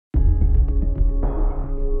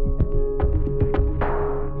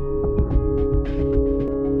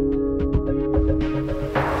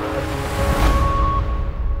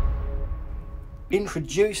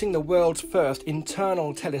Introducing the world's first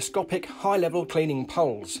internal telescopic high-level cleaning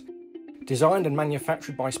poles. Designed and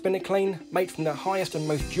manufactured by Spinaclean, made from the highest and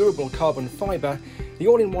most durable carbon fibre, the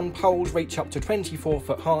all-in-one poles reach up to 24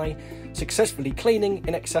 foot high, successfully cleaning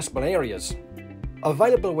inaccessible areas.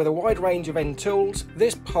 Available with a wide range of end tools,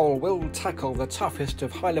 this pole will tackle the toughest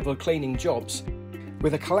of high-level cleaning jobs.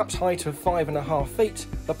 With a collapse height of 5.5 feet,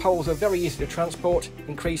 the poles are very easy to transport,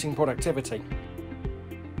 increasing productivity.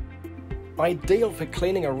 Ideal for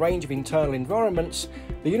cleaning a range of internal environments,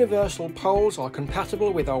 the universal poles are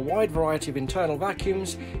compatible with a wide variety of internal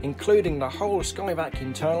vacuums, including the whole SKYVAC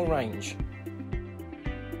internal range.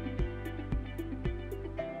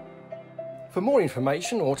 For more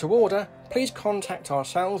information or to order, please contact our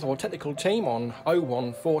sales or technical team on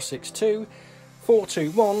 01462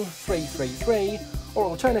 421 333, or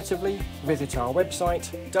alternatively visit our website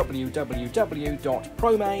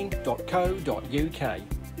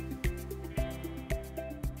www.promain.co.uk.